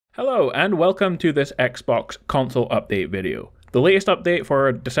Hello and welcome to this Xbox console update video. The latest update for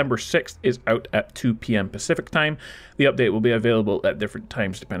December 6th is out at 2 PM Pacific time. The update will be available at different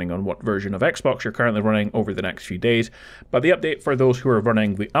times depending on what version of Xbox you're currently running over the next few days. But the update for those who are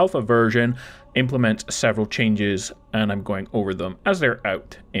running the alpha version implements several changes, and I'm going over them as they're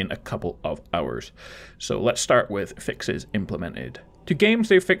out in a couple of hours. So let's start with fixes implemented. To games,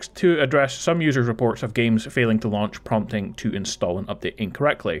 they've fixed to address some users' reports of games failing to launch, prompting to install an update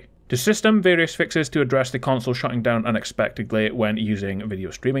incorrectly. To system, various fixes to address the console shutting down unexpectedly when using video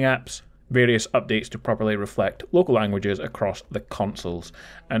streaming apps. Various updates to properly reflect local languages across the consoles.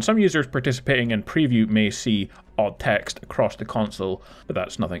 And some users participating in preview may see odd text across the console, but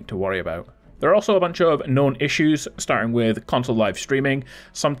that's nothing to worry about. There are also a bunch of known issues, starting with console live streaming.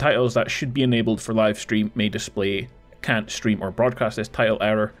 Some titles that should be enabled for live stream may display can't stream or broadcast this title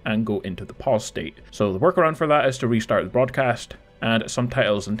error and go into the pause state. So the workaround for that is to restart the broadcast, and some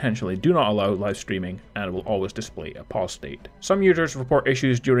titles intentionally do not allow live streaming and will always display a pause state. Some users report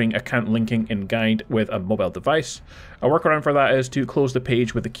issues during account linking in Guide with a mobile device. A workaround for that is to close the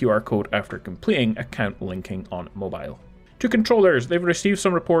page with the QR code after completing account linking on mobile. To controllers, they've received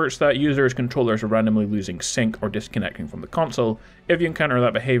some reports that users' controllers are randomly losing sync or disconnecting from the console. If you encounter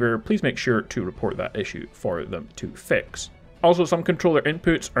that behavior, please make sure to report that issue for them to fix. Also, some controller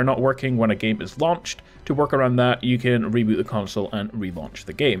inputs are not working when a game is launched. To work around that, you can reboot the console and relaunch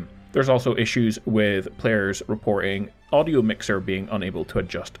the game. There's also issues with players reporting audio mixer being unable to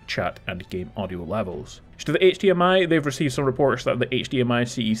adjust chat and game audio levels. To the HDMI, they've received some reports that the HDMI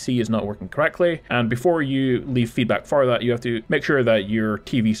CEC is not working correctly, and before you leave feedback for that, you have to make sure that your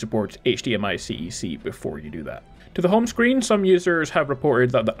TV supports HDMI CEC before you do that. To the home screen, some users have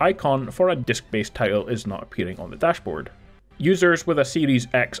reported that the icon for a disc-based title is not appearing on the dashboard. Users with a Series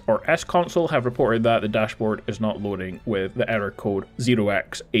X or S console have reported that the dashboard is not loading with the error code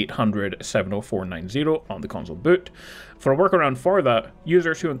 0x800-70490 on the console boot. For a workaround for that,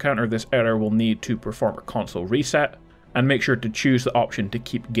 users who encounter this error will need to perform a console reset and make sure to choose the option to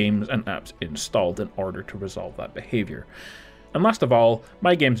keep games and apps installed in order to resolve that behavior. And last of all,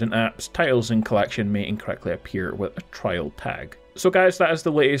 My Games and Apps titles in collection may incorrectly appear with a trial tag. So guys, that is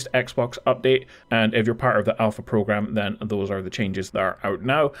the latest Xbox update, and if you're part of the alpha program, then those are the changes that are out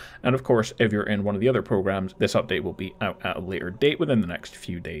now. And of course, if you're in one of the other programs, this update will be out at a later date within the next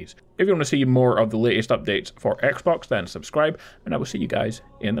few days. If you want to see more of the latest updates for Xbox, then subscribe, and I will see you guys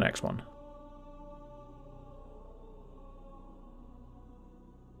in the next one.